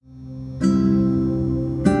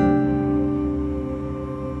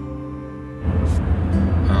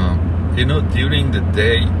During the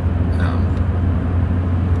day,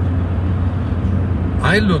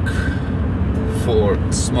 I look for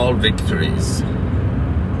small victories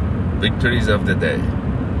of the day.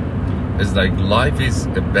 It's like life is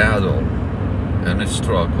a battle and a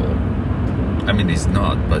struggle. I mean, it's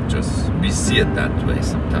not, but just we see it that way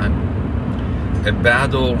sometimes. A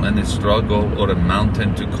battle and a struggle, or a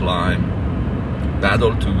mountain to climb,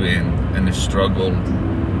 battle to win, and a struggle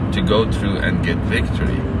to go through and get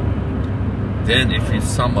victory. Then if you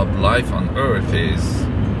sum up life on earth is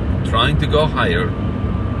trying to go higher,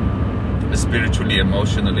 spiritually,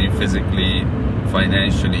 emotionally, physically,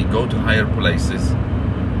 financially, go to higher places.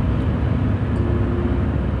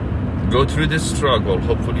 Go through the struggle,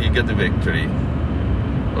 hopefully you get the victory.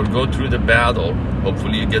 Or go through the battle,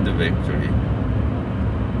 hopefully you get the victory.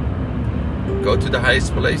 Go to the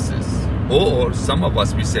highest places. Or some of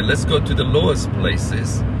us, we say, let's go to the lowest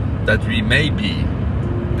places that we may be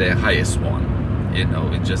the highest one. It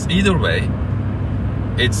just, either way,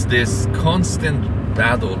 it's this constant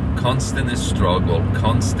battle, constant struggle,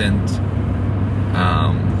 constant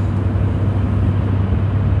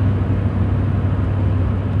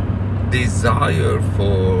desire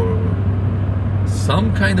for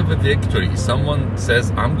some kind of a victory. Someone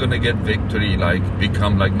says, I'm gonna get victory, like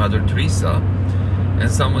become like Mother Teresa,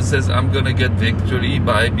 and someone says, I'm gonna get victory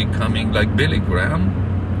by becoming like Billy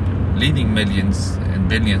Graham, leading millions and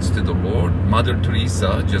billions to the Lord. Mother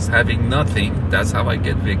Teresa, just having nothing, that's how I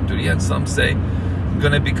get victory. And some say, I'm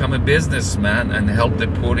gonna become a businessman and help the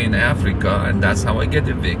poor in Africa, and that's how I get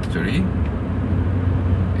the victory.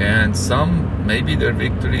 And some, maybe their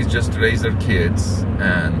victory is just raise their kids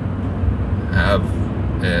and have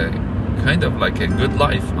a kind of like a good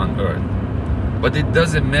life on earth. But it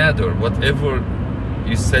doesn't matter, whatever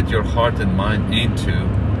you set your heart and mind into,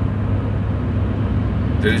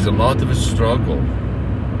 there is a lot of struggle,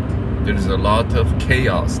 there is a lot of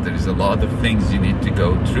chaos, there is a lot of things you need to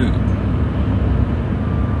go through.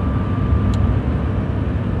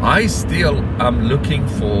 I still am looking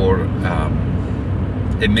for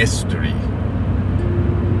a mystery,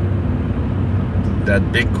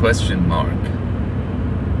 that big question mark.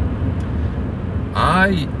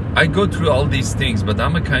 I go through all these things, but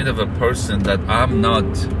I'm a kind of a person that I'm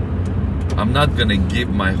not gonna give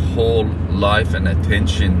my whole life and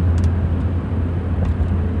attention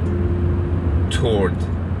toward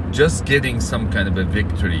just getting some kind of a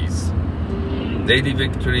victories, daily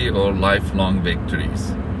victory or lifelong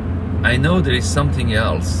victories. I know there is something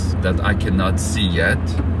else that I cannot see yet.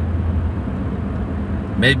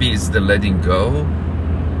 Maybe it's the letting go.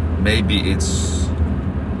 Maybe it's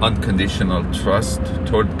unconditional trust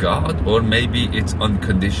toward God, or maybe it's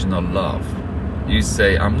unconditional love. You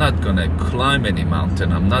say, I'm not gonna climb any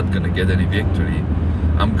mountain, I'm not gonna get any victory,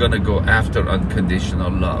 I'm gonna go after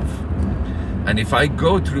unconditional love. And if I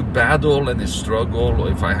go through battle and a struggle, or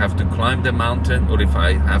if I have to climb the mountain, or if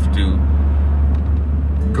I have to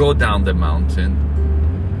go down the mountain,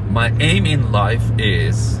 my aim in life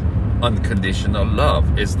is unconditional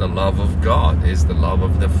love, is the love of God, is the love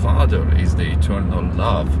of the Father, is the eternal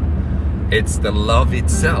love. It's the love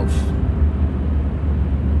itself.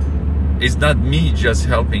 It's not me just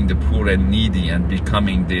helping the poor and needy and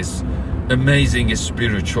becoming this amazing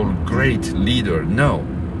spiritual great leader. No.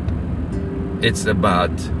 It's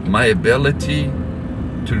about my ability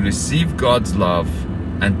to receive God's love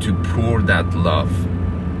and to pour that love.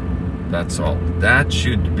 That's all. That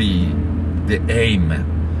should be the aim.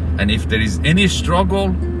 And if there is any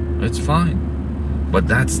struggle, it's fine. But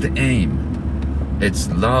that's the aim. It's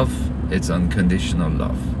love. It's unconditional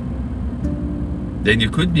love. Then you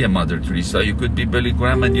could be a Mother Teresa, you could be Billy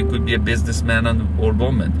Graham, and you could be a businessman or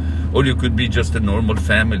woman. Or you could be just a normal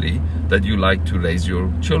family that you like to raise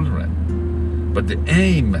your children. But the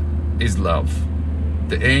aim is love.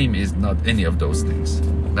 The aim is not any of those things.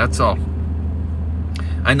 That's all.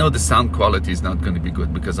 I know the sound quality is not going to be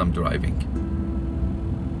good because I'm driving.